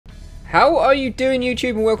How are you doing,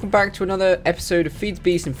 YouTube, and welcome back to another episode of Feed the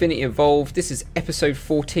Beast Infinity Evolved. This is episode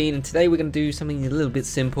 14, and today we're going to do something a little bit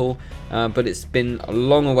simple, but it's been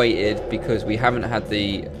long awaited because we haven't had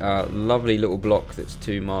the lovely little block that's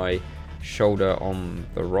to my shoulder on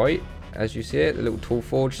the right, as you see it, the little tool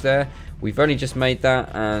forge there. We've only just made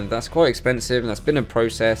that, and that's quite expensive, and that's been a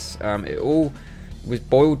process. It all was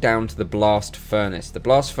boiled down to the blast furnace. The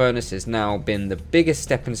blast furnace has now been the biggest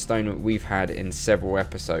stepping stone that we've had in several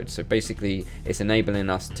episodes. So basically it's enabling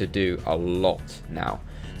us to do a lot now.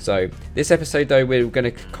 So this episode though, we're going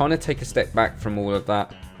to kind of take a step back from all of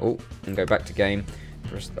that. Oh, and go back to game.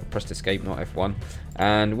 Pressed escape, not F1.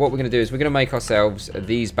 And what we're going to do is we're going to make ourselves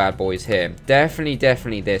these bad boys here.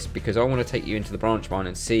 Definitely this, because I want to take you into the branch mine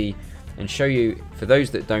and see and show you, for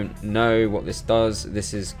those that don't know what this does, I'm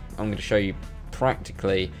going to show you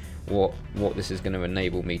practically what this is going to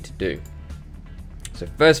enable me to do. So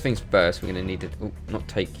first things first, we're going to need to not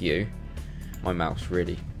take you. My mouse,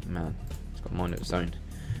 really, man, it's got a mind of its own.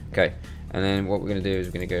 Okay, and then what we're going to do is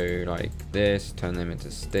we're going to go like this, turn them into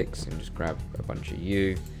sticks, and just grab a bunch of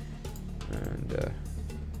you, and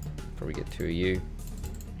probably get 2 of you,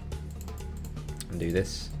 and do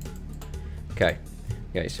this. Okay,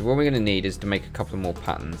 so what we're going to need is to make a couple more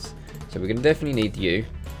patterns. So we're going to definitely need you.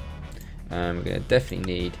 We're going to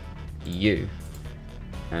definitely need you,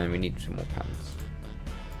 and we need some more patterns.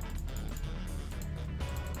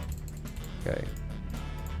 Okay,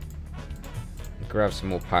 grab some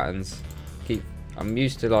more patterns. I'm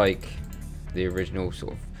used to like the original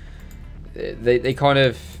sort of. They kind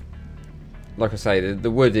of, like I say,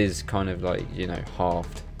 the wood is kind of like, you know,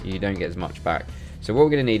 halved. You don't get as much back. So what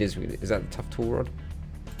we're going to need is that the tough tool rod?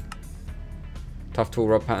 Tough tool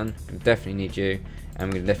rod pattern. We definitely need you. And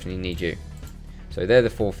we're going to definitely need you. So they're the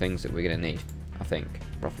 4 things that we're going to need, I think,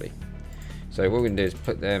 roughly. So what we're going to do is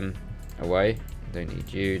put them away. Don't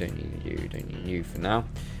need you, don't need you, don't need you for now.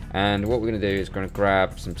 And what we're going to do is going to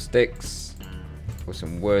grab some sticks or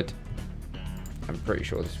some wood. I'm pretty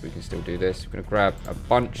sure we can still do this. We're going to grab a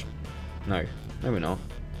bunch. No, we're not.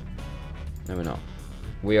 No, we're not.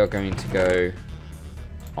 We are going to go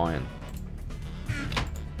iron.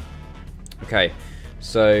 Okay.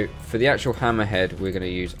 So for the actual hammerhead, we're going to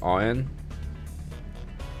use iron.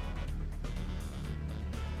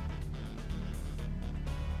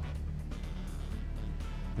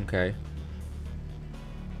 Okay.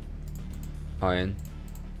 Iron.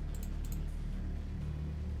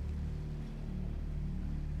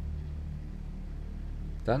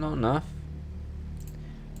 Is that not enough?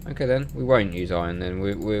 Okay then, we won't use iron then.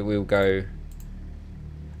 We'll go.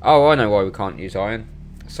 Oh, I know why we can't use iron.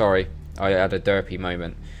 Sorry. I had a derpy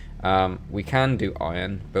moment. We can do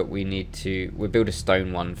iron, but we'll build a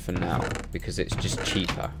stone one for now because it's just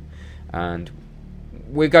cheaper, and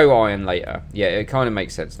we'll go iron later. Yeah, it kind of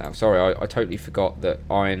makes sense now. Sorry, I totally forgot that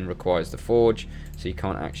iron requires the forge, so you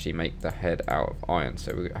can't actually make the head out of iron.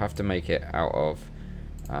 So we have to make it out of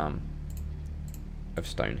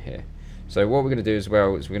stone here. So what we're going to do as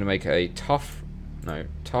well is we're going to make a tough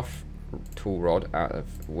tool rod out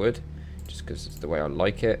of wood, just because it's the way I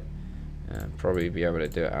like it. Probably be able to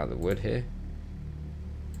do it out of the wood here.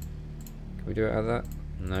 Can we do it out of that?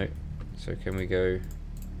 No. So can we go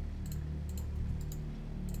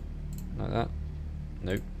like that?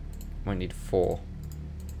 Nope. Might need 4.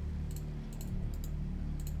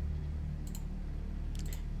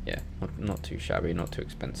 Yeah, not too shabby, not too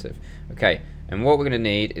expensive. Okay, and what we're going to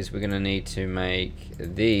need is we're going to need to make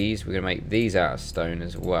these. We're going to make these out of stone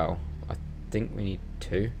as well. I think we need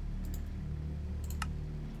 2.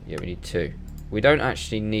 Yeah, we need 2. We don't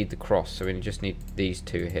actually need the cross, so we just need these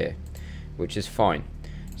 2 here, which is fine.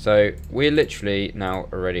 So we're literally now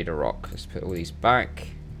ready to rock. Let's put all these back,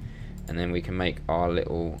 and then we can make our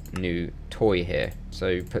little new toy here.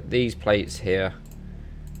 So put these plates here,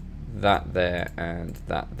 that there, and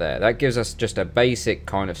that there. That gives us just a basic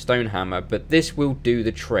kind of stone hammer, but this will do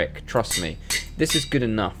the trick, trust me. This is good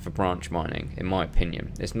enough for branch mining, in my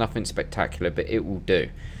opinion. It's nothing spectacular, but it will do.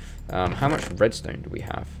 How much redstone do we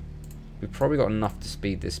have? We've probably got enough to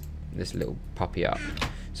speed this little puppy up.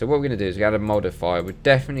 So what we're going to do is we add a modifier. We're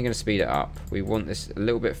definitely going to speed it up. We want this a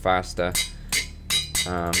little bit faster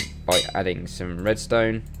by adding some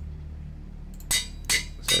redstone.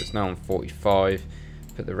 So it's now on 45.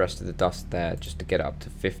 Put the rest of the dust there just to get it up to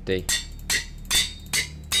 50.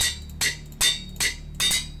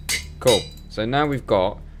 Cool. So now we've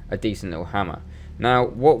got a decent little hammer. Now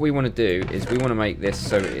what we want to do is we want to make this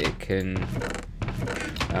so it can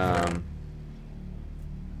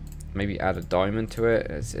maybe add a diamond to it.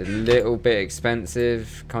 It's a little bit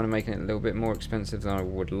expensive, kind of making it a little bit more expensive than I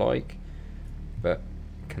would like, but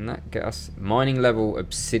can that get us mining level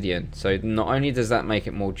obsidian? So not only does that make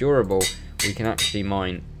it more durable, we can actually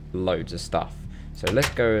mine loads of stuff. So let's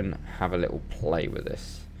go and have a little play with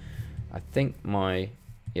this. I think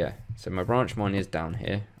so my branch mine is down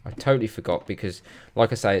here. I totally forgot because,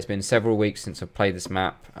 like I say, it's been several weeks since I've played this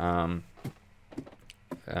map. Well,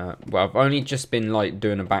 I've only just been like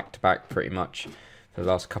doing a back-to-back pretty much for the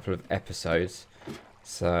last couple of episodes.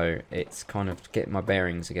 So it's kind of getting my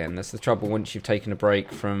bearings again. That's the trouble once you've taken a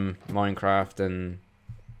break from Minecraft, and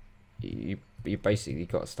you basically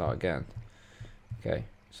got to start again. Okay,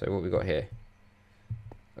 so what we got here?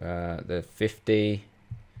 The 50.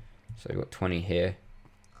 So we've got 20 here.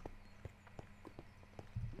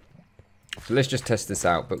 So let's just test this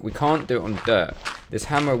out, but we can't do it on dirt. This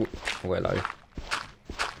hammer, hello.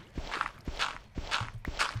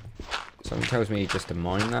 Something tells me just to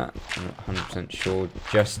mine that. I'm not 100% sure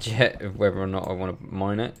just yet of whether or not I want to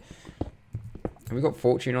mine it. Have we got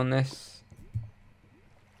fortune on this?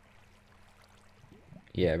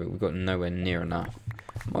 Yeah, but we've got nowhere near enough.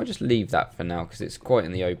 I might just leave that for now because it's quite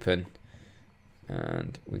in the open.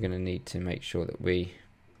 And we're going to need to make sure that we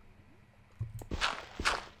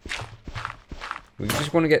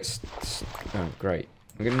just want to get... oh, great.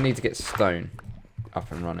 We're going to need to get stone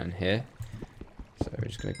up and running here. So we're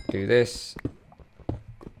just going to do this,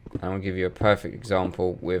 and I'll give you a perfect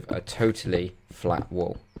example with a totally flat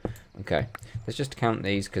wall. Okay, let's just count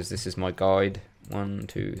these because this is my guide. 1,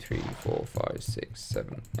 2, 3, 4, 5, 6,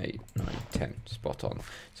 7, 8, 9, 10. Spot on.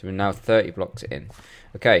 So we're now 30 blocks in.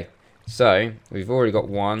 Okay, so we've already got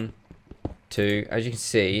 1, 2. As you can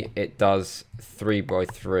see, it does 3 by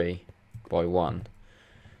 3 by 1.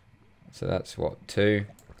 So that's what, 2,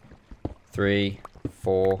 3,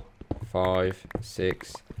 4, 5,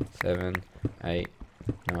 6, 7, 8,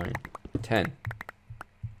 9, 10.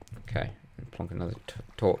 Okay, and plonk another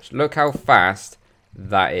torch. Look how fast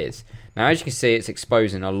that is. Now, as you can see, it's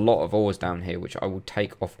exposing a lot of ores down here, which I will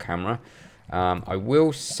take off camera. I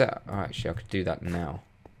will set... oh, actually, I could do that now.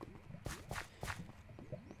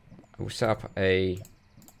 I will set up a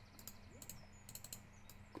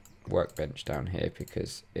workbench down here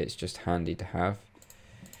because it's just handy to have.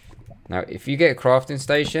 Now, if you get a crafting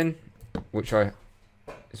station, which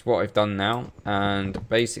is what I've done now, and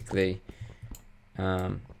basically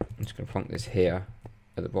I'm just going to plonk this here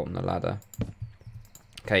at the bottom of the ladder.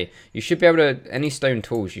 Okay, you should be able to, any stone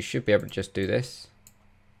tools, you should be able to just do this.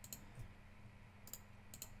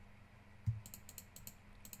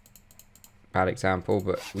 Bad example,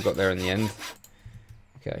 but we got there in the end.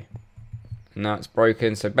 Okay, now it's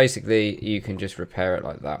broken, so basically you can just repair it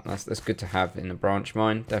like that. That's good to have in a branch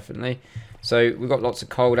mine, definitely. So we've got lots of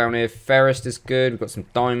coal down here. Ferrous is good. We've got some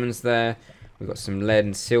diamonds there. We've got some lead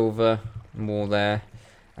and silver, more there.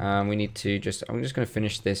 We need to just, I'm just going to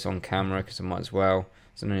finish this on camera because I might as well.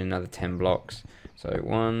 So only another 10 blocks. So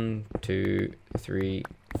 1, 2, 3,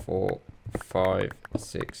 4, 5,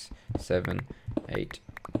 6, 7, 8,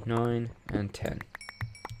 9, and 10.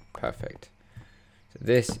 Perfect. So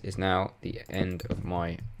this is now the end of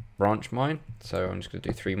my branch mine. So I'm just going to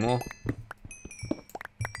do 3 more.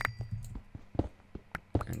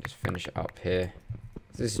 And just finish it up here.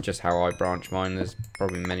 This is just how I branch mine. There's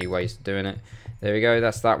probably many ways of doing it. There we go.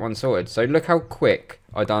 That's that one sorted. So look how quick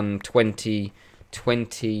I done 20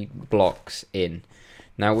 blocks in.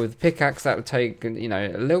 Now with the pickaxe that would take, you know,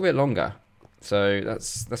 a little bit longer. So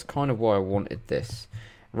that's kind of why I wanted this.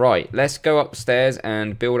 Right, let's go upstairs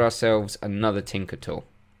and build ourselves another tinker tool.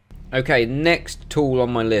 Okay, next tool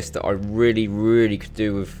on my list that I really could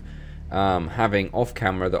do with having off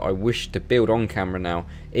camera that I wish to build on camera now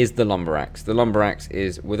is the lumber axe. The lumber axe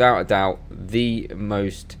is without a doubt the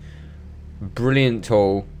most brilliant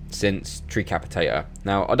tool since Tree-Capitator.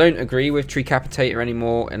 Now I don't agree with Tree-Capitator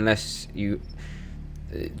anymore unless you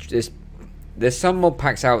there's some mod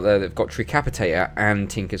packs out there that've got Tree-Capitator and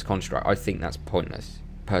Tinker's Construct. I think that's pointless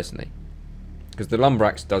personally because the lumber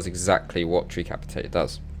axe does exactly what Tree-Capitator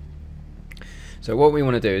does. So what we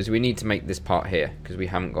want to do is we need to make this part here because we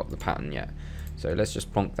haven't got the pattern yet. So let's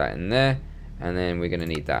just plonk that in there, and then we're going to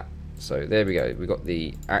need that. So there we go. We've got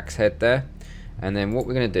the axe head there, and then what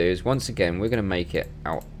we're going to do is once again we're going to make it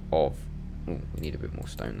out of. Oh, we need a bit more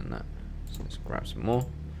stone than that. So let's grab some more,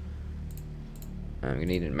 and we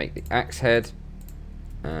need to make the axe head,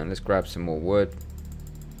 and let's grab some more wood.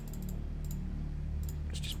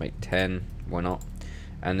 Let's just make 10. Why not?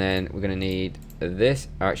 And then we're going to need this.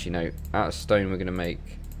 Oh, actually no, out of stone we're going to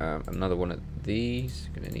make another one of these.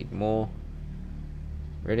 Going to need more.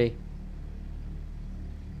 Really?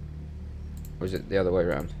 Or is it the other way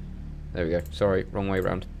around? There we go. Sorry, wrong way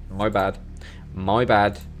around. My bad. My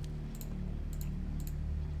bad.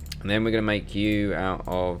 And then we're going to make you out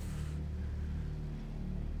of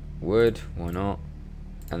wood. Why not?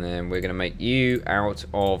 And then we're going to make you out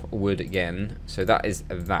of wood again. So that is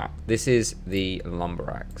that. This is the lumber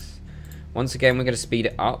axe. Once again, we're going to speed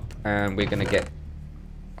it up, and we're going to get...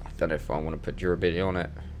 I don't know if I want to put durability on it.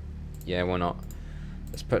 Yeah, why not?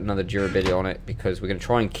 Let's put another durability on it, because we're going to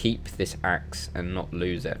try and keep this axe and not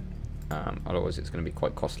lose it. Otherwise, it's going to be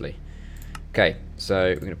quite costly. Okay, so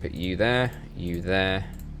we're going to put you there, you there,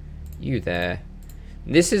 you there.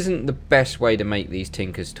 This isn't the best way to make these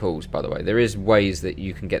Tinker's tools, by the way. There is ways that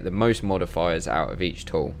you can get the most modifiers out of each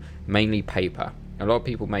tool, mainly paper. A lot of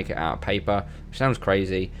people make it out of paper, which sounds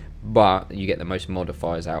crazy, but you get the most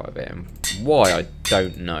modifiers out of it. And why, I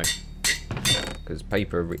don't know. Because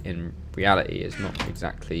paper in reality is not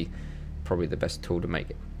exactly probably the best tool to make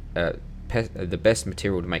the best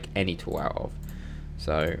material to make any tool out of.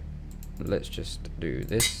 So let's just do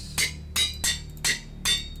this.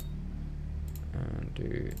 And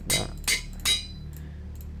do that,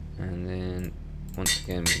 and then once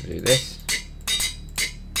again we'll do this.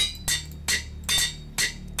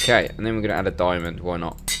 Okay, and then we're gonna add a diamond. Why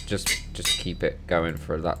not? Just keep it going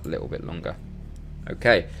for that little bit longer.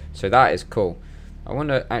 Okay, so that is cool. I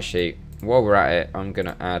wonder, actually, while we're at it, I'm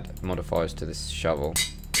gonna add modifiers to this shovel.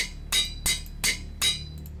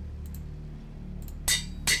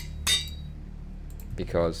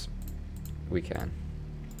 Because we can.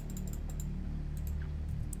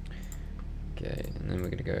 Okay, and then we're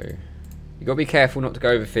going to go... You got to be careful not to go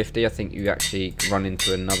over 50. I think you actually run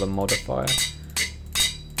into another modifier.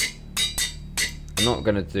 I'm not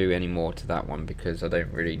going to do any more to that one because I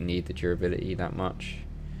don't really need the durability that much.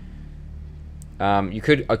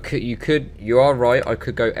 You are right, I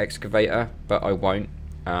could go excavator, but I won't,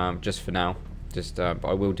 just for now. But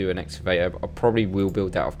I will do an excavator. I probably will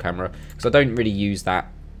build that off camera because I don't really use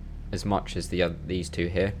that as much as these two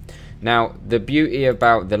here. Now, the beauty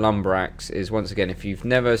about the lumber axe is, once again, if you've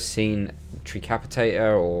never seen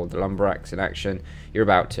Tricapitator or the lumber axe in action, you're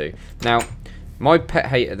about to. Now, my pet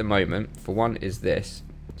hate at the moment, for one, is this.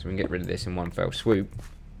 So we can get rid of this in one fell swoop.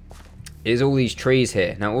 Is all these trees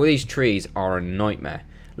here. Now, all these trees are a nightmare.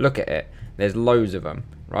 Look at it. There's loads of them,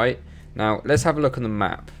 right? Now, let's have a look on the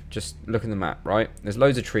map. Just look at the map, right? There's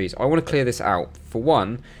loads of trees. I want to clear this out. For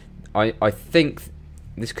one, I think...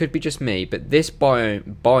 This could be just me, but this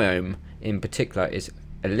biome in particular is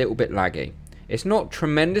a little bit laggy. It's not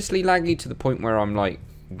tremendously laggy to the point where I'm like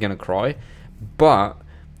gonna cry, but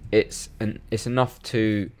it's enough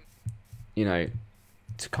to, you know,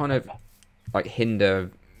 to kind of like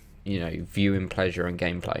hinder, you know, viewing pleasure and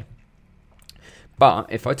gameplay. But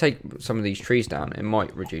if I take some of these trees down, it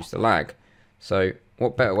might reduce the lag. So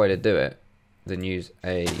what better way to do it than use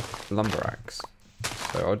a lumber axe?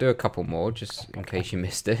 So I'll do a couple more just in case you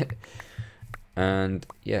missed it. And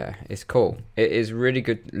yeah, it's cool. It is a really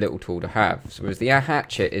good little tool to have. So whereas the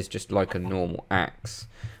hatchet is just like a normal axe.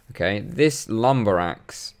 Okay, this lumber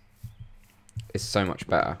axe is so much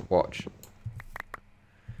better. Watch.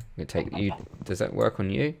 I'm gonna take you. Does that work on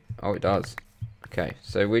you? Oh, it does. Okay,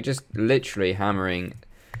 so we're just literally hammering.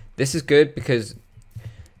 This is good because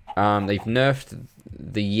they've nerfed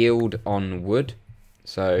the yield on wood.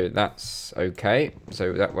 So that's okay.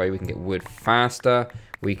 So that way we can get wood faster.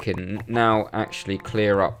 We can now actually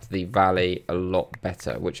clear up the valley a lot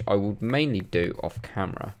better, which I will mainly do off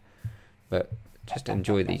camera. But just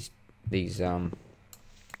enjoy these wow,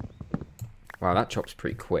 that chops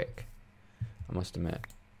pretty quick, I must admit.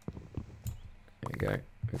 There we go.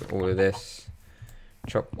 We've got all of this.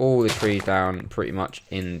 Chop all the trees down pretty much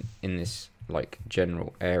in this like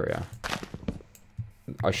general area.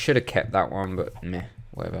 I should have kept that one, but meh,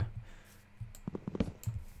 whatever.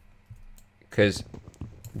 Because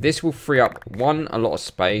this will free up, one, a lot of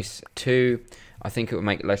space. Two, I think it will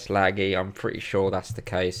make it less laggy. I'm pretty sure that's the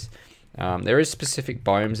case. There is specific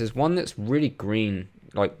biomes. There's one that's really green,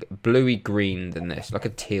 like bluey green than this, like a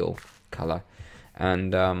teal color.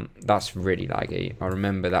 And that's really laggy. I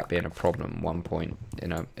remember that being a problem at one point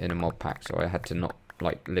in a mod pack, so I had to not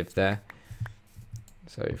like live there.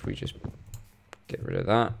 So if we just get rid of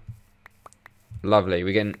that. Lovely.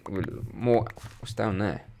 We're getting more. What's down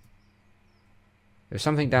there? There's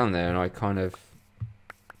something down there, and I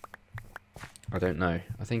don't know.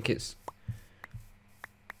 I think it's...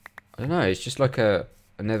 I don't know. It's just like a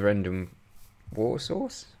never-ending water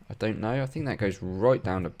source. I don't know. I think that goes right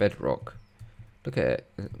down to bedrock. Look at it.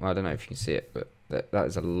 Well, I don't know if you can see it, but that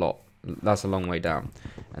is a lot. That's a long way down,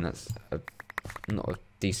 and that's not a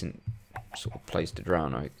decent sort of place to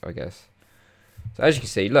drown, I guess. So as you can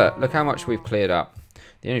see, look how much we've cleared up.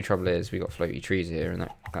 The only trouble is we got floaty trees here, and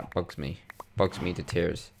that bugs me to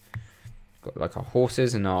tears. Got like our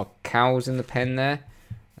horses and our cows in the pen there.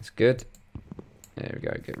 That's good. There we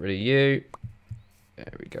go. Get rid of you.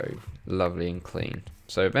 There we go. Lovely and clean.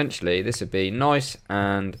 So eventually this would be nice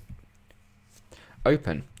and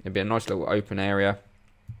open. It'd be a nice little open area.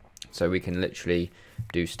 So we can literally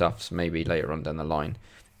do stuffs maybe later on down the line.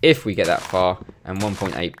 If we get that far and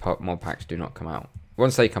 1.8 mod packs do not come out.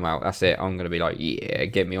 Once they come out, that's it. I'm going to be like, yeah,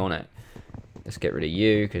 get me on it. Let's get rid of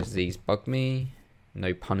you because these bug me.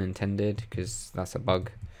 No pun intended, because that's a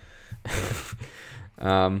bug.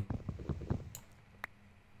 Oh,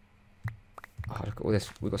 look at all this.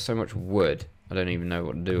 We've got so much wood. I don't even know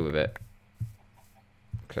what to do with it.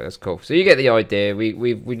 Okay, that's cool. So you get the idea.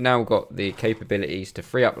 We've now got the capabilities to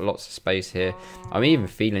free up lots of space here. I'm even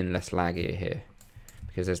feeling less laggy here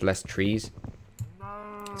because there's less trees.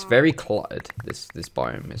 It's very cluttered, this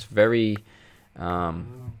biome. It's very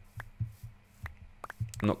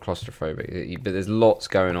not claustrophobic, but there's lots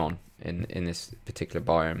going on in this particular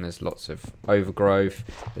biome. There's lots of overgrowth,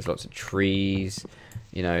 there's lots of trees,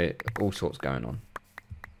 you know, all sorts going on.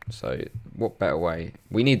 So what better way?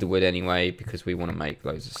 We need the wood anyway because we want to make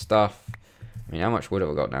loads of stuff. I mean, how much wood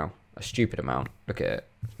have I got now? A stupid amount. Look at it.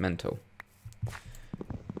 It's mental.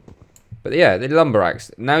 But yeah, the lumber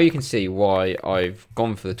axe. Now you can see why I've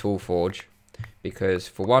gone for the tool forge, because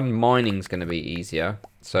for one, mining's going to be easier.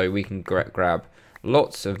 So we can grab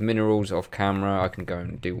lots of minerals off camera. I can go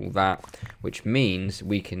and do all that, which means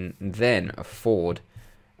we can then afford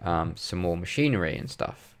some more machinery and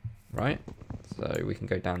stuff, right? So we can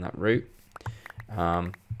go down that route.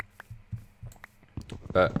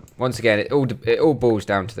 But once again, it all boils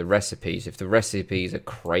down to the recipes. If the recipes are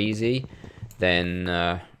crazy, then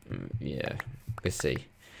yeah, we'll see.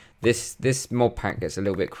 This mod pack gets a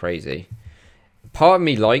little bit crazy. Part of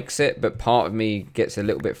me likes it, but part of me gets a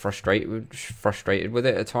little bit frustrated with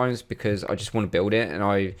it at times because I just want to build it, and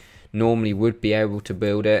I normally would be able to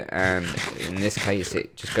build it, and in this case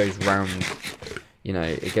it just goes round, you know,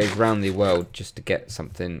 it goes round the world just to get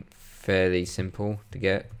something fairly simple to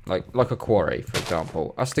get, like a quarry, for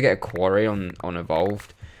example. Us to get a quarry on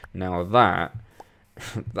Evolved, now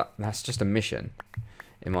that's just a mission,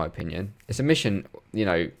 in my opinion. It's a mission, you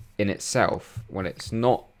know, in itself when it's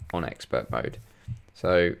not on expert mode.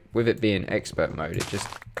 So with it being expert mode, it just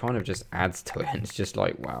kind of just adds to it, and it's just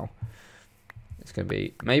like, wow. It's gonna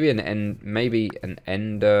be maybe an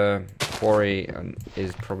ender quarry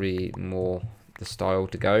is probably more the style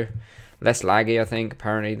to go. Less laggy, I think.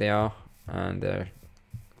 Apparently they are, and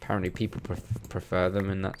apparently people prefer them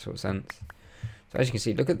in that sort of sense. So as you can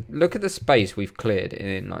see, look at the space we've cleared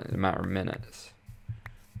in like a matter of minutes.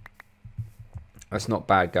 That's not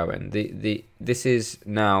bad going.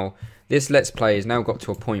 This Let's Play has now got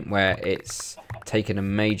to a point where it's taken a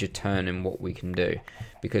major turn in what we can do.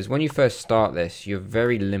 Because when you first start this, you're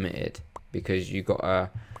very limited. Because you got a...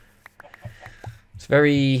 It's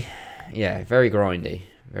very... Yeah, very grindy.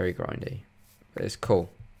 Very grindy. But it's cool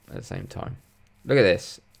at the same time. Look at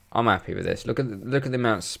this. I'm happy with this. Look at the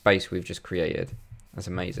amount of space we've just created. That's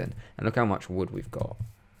amazing. And look how much wood we've got.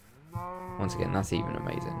 Once again, that's even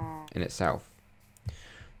amazing in itself.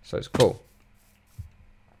 So it's cool.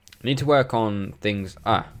 I need to work on things.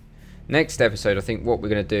 Next episode, I think what we're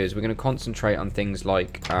going to do is we're going to concentrate on things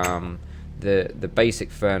like the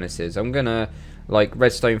basic furnaces. I'm going to, like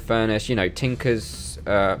redstone furnace, you know, not Tinker's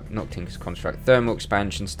construct, thermal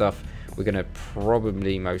expansion stuff. We're going to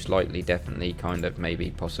probably, most likely, definitely, kind of,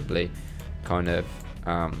 maybe, possibly, kind of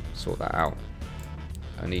sort that out.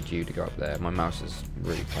 I need you to go up there. My mouse is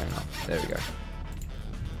really playing up. There we go.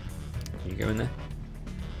 Can you go in there?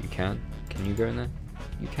 You can. Can you go in there?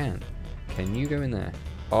 You can. Can you go in there?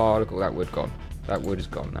 Oh, look at all that wood gone. That wood is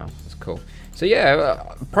gone now. That's cool. So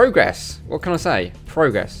yeah, progress. What can I say?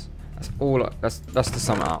 Progress. That's all. That's to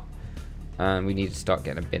sum it up. And we need to start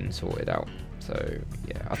getting a bin sorted out. So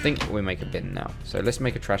yeah, I think we'll make a bin now. So let's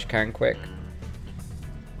make a trash can quick.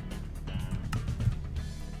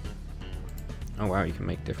 Oh wow, you can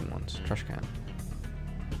make different ones. Trash can.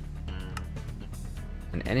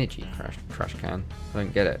 An energy trash can. I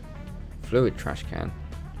don't get it. Fluid trash can.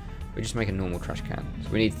 We just make a normal trash can.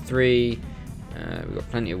 So we need 3. We've got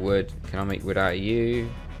plenty of wood. Can I make wood out of you?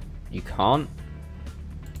 You can't.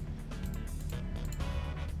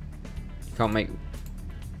 You can't make...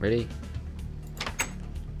 Really?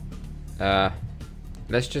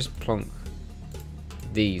 Let's just plonk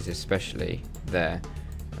these especially there.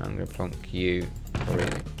 I'm going to plonk you probably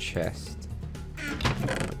in a chest. Oh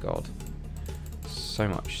my god. So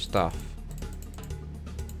much stuff.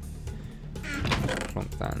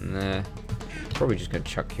 Plonk that in there. Probably just going to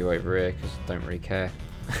chuck you over here because I don't really care.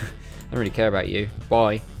 Don't really care about you.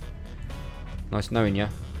 Bye. Nice knowing you.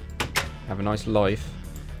 have a nice life.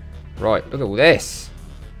 Right, look at all this.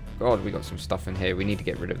 God, we got some stuff in here. We need to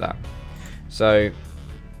get rid of that. So,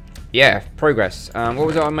 yeah, progress. What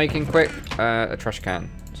was it I'm making quick? A trash can.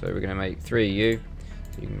 So we're going to make 3 of you.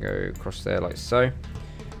 So you can go across there like so.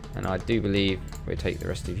 And I do believe we'll take the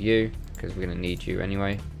rest of you, because we're going to need you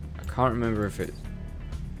anyway. I can't remember if it...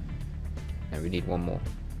 No, we need one more.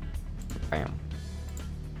 Bam.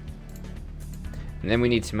 And then we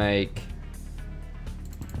need to make...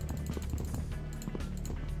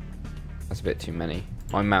 That's a bit too many.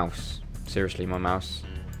 My mouse. Seriously, my mouse.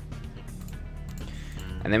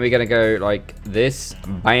 And then we're going to go like this.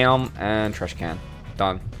 Bam. And trash can.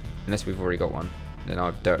 Done. Unless we've already got one. Then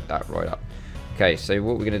I've dirt that right up. Okay, so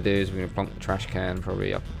what we're going to do is we're going to plonk the trash can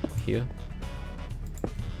probably up here.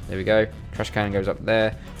 There we go. Trash can goes up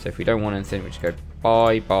there. So if we don't want anything, we just go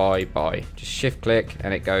bye, bye, bye. Just shift click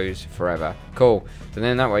and it goes forever. Cool. So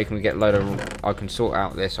then that way we get a load of... I can sort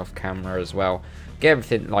out this off camera as well. Get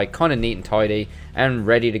everything like kind of neat and tidy and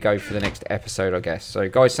ready to go for the next episode, I guess. So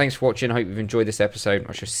guys, thanks for watching. I hope you've enjoyed this episode.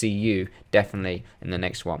 I shall see you definitely in the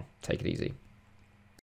next one. Take it easy.